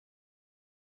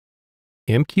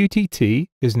MQTT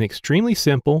is an extremely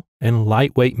simple and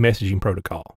lightweight messaging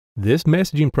protocol. This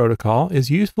messaging protocol is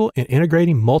useful in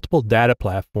integrating multiple data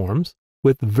platforms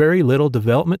with very little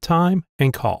development time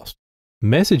and cost.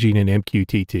 Messaging in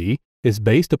MQTT is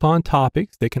based upon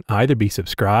topics that can either be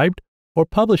subscribed or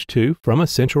published to from a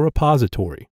central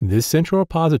repository. This central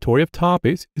repository of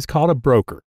topics is called a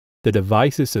broker. The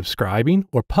devices subscribing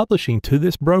or publishing to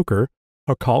this broker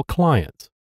are called clients.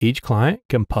 Each client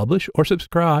can publish or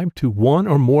subscribe to one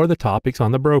or more of the topics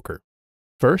on the broker.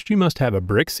 First, you must have a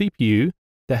BRX CPU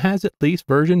that has at least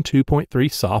version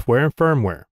 2.3 software and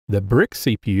firmware. The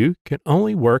BRX CPU can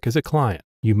only work as a client.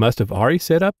 You must have already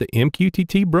set up the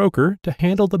MQTT broker to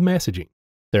handle the messaging.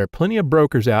 There are plenty of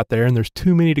brokers out there and there's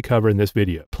too many to cover in this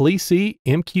video. Please see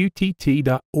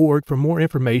MQTT.org for more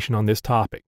information on this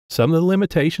topic. Some of the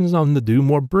limitations on the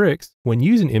Do-more BRX when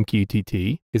using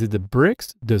MQTT is that the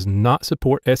BRX does not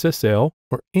support SSL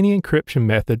or any encryption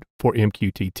method for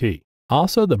MQTT.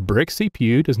 Also, the BRX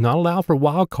CPU does not allow for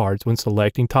wildcards when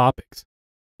selecting topics.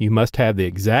 You must have the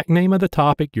exact name of the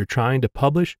topic you're trying to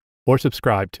publish or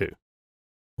subscribe to.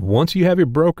 Once you have your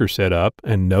broker set up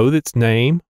and know its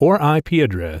name or IP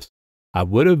address, I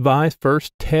would advise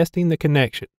first testing the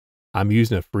connection. I'm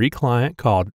using a free client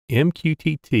called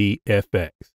MQTTFX.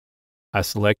 I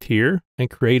select here and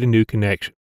create a new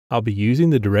connection. I'll be using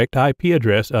the direct IP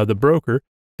address of the broker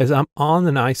as I'm on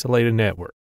an isolated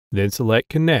network. Then select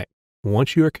Connect.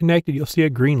 Once you are connected, you'll see a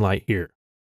green light here.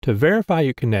 To verify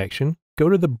your connection, go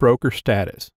to the broker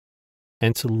status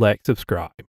and select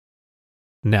Subscribe.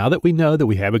 Now that we know that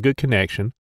we have a good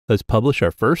connection, let's publish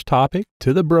our first topic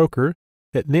to the broker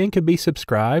that then can be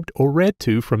subscribed or read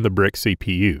to from the BRX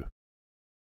CPU.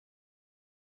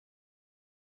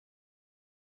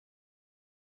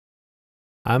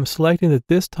 I'm selecting that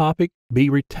this topic be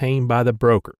retained by the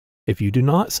broker. If you do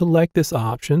not select this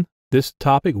option, this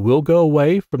topic will go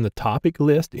away from the topic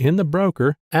list in the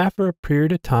broker after a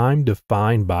period of time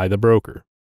defined by the broker.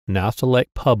 Now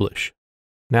select Publish.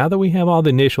 Now that we have all the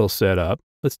initials set up,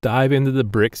 let's dive into the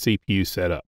BRX CPU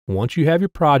setup. Once you have your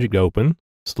project open,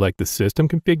 select the System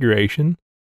Configuration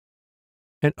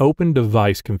and open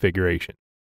Device Configuration.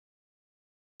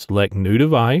 Select New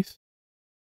Device,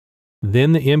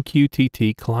 then the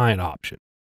MQTT Client option.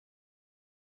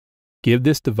 Give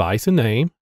this device a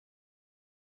name.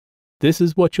 This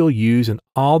is what you'll use in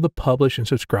all the publish and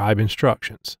subscribe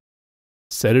instructions.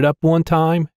 Set it up one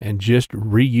time and just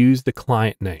reuse the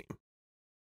client name.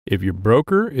 If your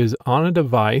broker is on a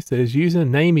device that is using a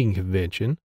naming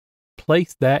convention,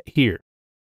 place that here.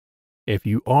 If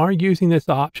you are using this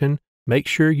option, make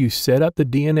sure you set up the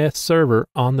DNS server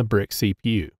on the BRX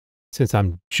CPU. Since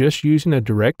I'm just using a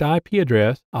direct IP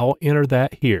address, I'll enter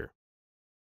that here.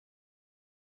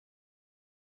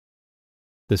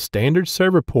 The standard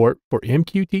server port for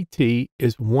MQTT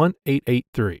is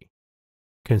 1883.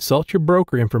 Consult your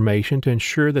broker information to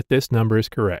ensure that this number is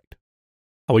correct.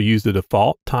 I will use the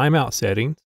default timeout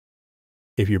settings.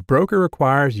 If your broker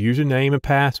requires username and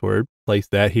password, place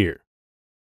that here.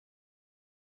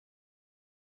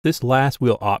 This last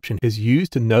wheel option is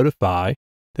used to notify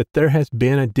that there has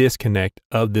been a disconnect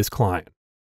of this client.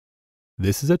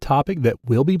 This is a topic that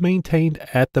will be maintained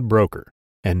at the broker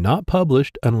and not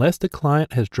published unless the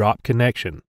client has dropped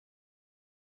connection.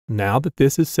 Now that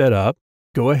this is set up,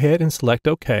 go ahead and select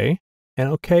OK, and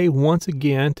OK once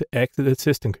again to exit the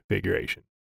system configuration.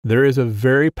 There is a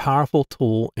very powerful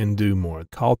tool in Do-more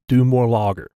called Do-more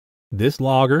Logger. This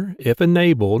logger, if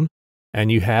enabled,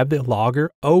 and you have the logger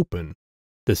open,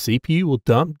 the CPU will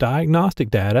dump diagnostic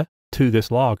data to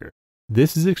this logger.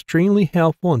 This is extremely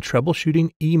helpful in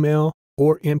troubleshooting email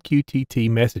or MQTT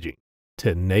messaging.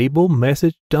 To enable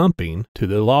message dumping to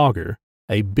the logger,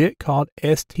 a bit called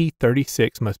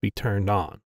ST36 must be turned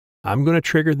on. I'm going to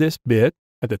trigger this bit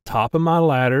at the top of my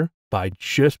ladder by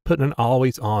just putting an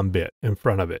always on bit in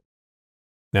front of it.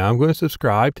 Now I'm going to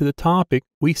subscribe to the topic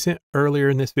we sent earlier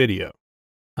in this video.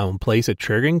 I'm going to place a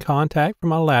triggering contact for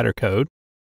my ladder code,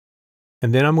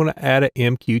 and then I'm going to add an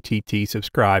MQTT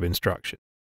subscribe instruction.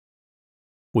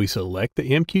 We select the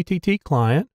MQTT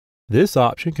client. This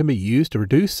option can be used to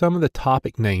reduce some of the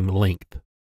topic name length.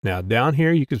 Now down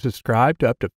here you can subscribe to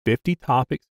up to 50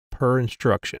 topics per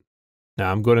instruction.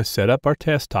 Now I'm going to set up our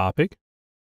test topic.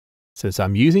 Since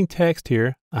I'm using text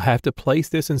here, I have to place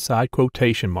this inside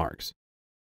quotation marks.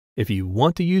 If you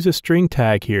want to use a string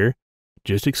tag here,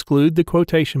 just exclude the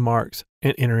quotation marks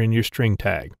and enter in your string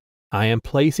tag. I am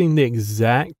placing the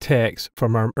exact text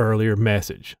from our earlier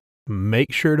message.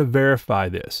 Make sure to verify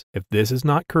this. If this is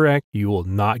not correct, you will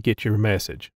not get your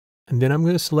message. And then I'm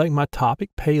going to select my topic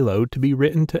payload to be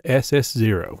written to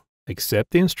SS0.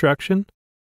 Accept the instruction.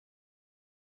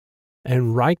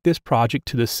 and write this project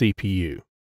to the CPU.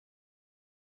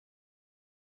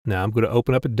 Now I'm going to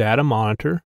open up a data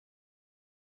monitor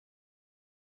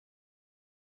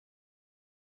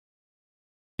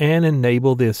and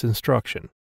enable this instruction.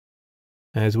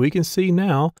 As we can see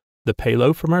now, the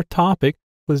payload from our topic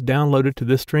was downloaded to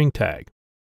this string tag.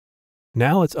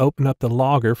 Now let's open up the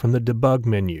logger from the debug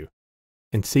menu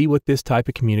and see what this type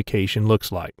of communication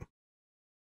looks like.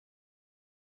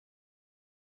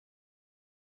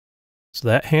 So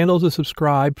that handles the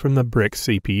subscribe from the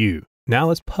BRX CPU. Now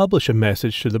let's publish a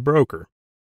message to the broker.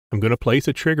 I'm going to place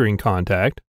a triggering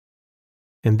contact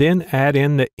and then add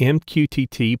in the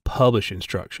MQTT publish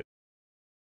instruction.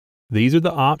 These are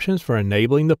the options for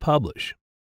enabling the publish.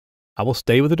 I will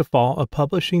stay with the default of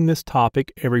publishing this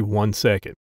topic every 1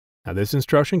 second. Now this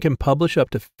instruction can publish up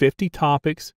to 50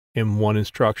 topics in one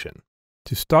instruction.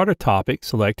 To start a topic,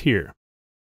 select here.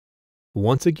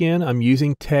 Once again, I'm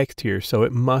using text here, so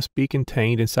it must be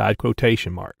contained inside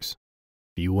quotation marks.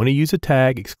 If you want to use a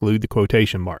tag, exclude the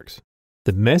quotation marks.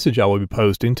 The message I will be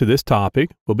posting to this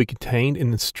topic will be contained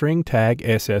in the string tag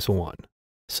SS1.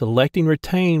 Selecting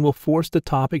retain will force the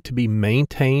topic to be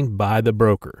maintained by the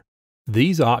broker.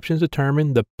 These options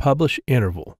determine the publish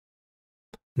interval.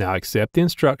 Now accept the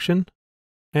instruction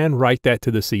and write that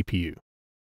to the CPU.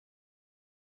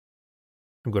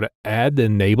 I'm going to add the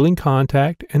enabling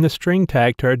contact and the string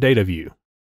tag to our data view.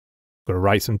 I'm going to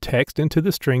write some text into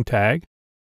the string tag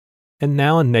and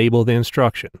now enable the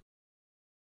instruction.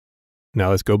 Now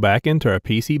let's go back into our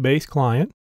PC-based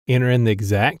client, enter in the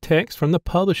exact text from the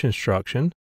publish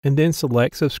instruction, and then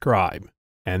select subscribe.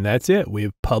 And that's it. We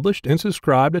have published and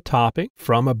subscribed a topic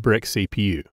from a BRX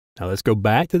CPU. Now let's go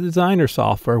back to the Designer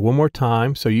software one more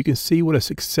time so you can see what a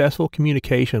successful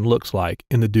communication looks like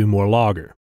in the Do-more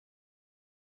logger.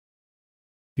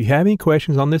 If you have any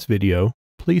questions on this video,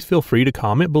 please feel free to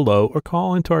comment below or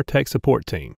call into our tech support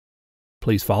team.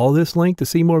 Please follow this link to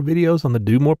see more videos on the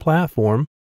Do-more platform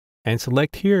and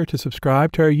select here to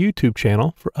subscribe to our YouTube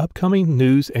channel for upcoming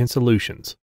news and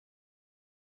solutions.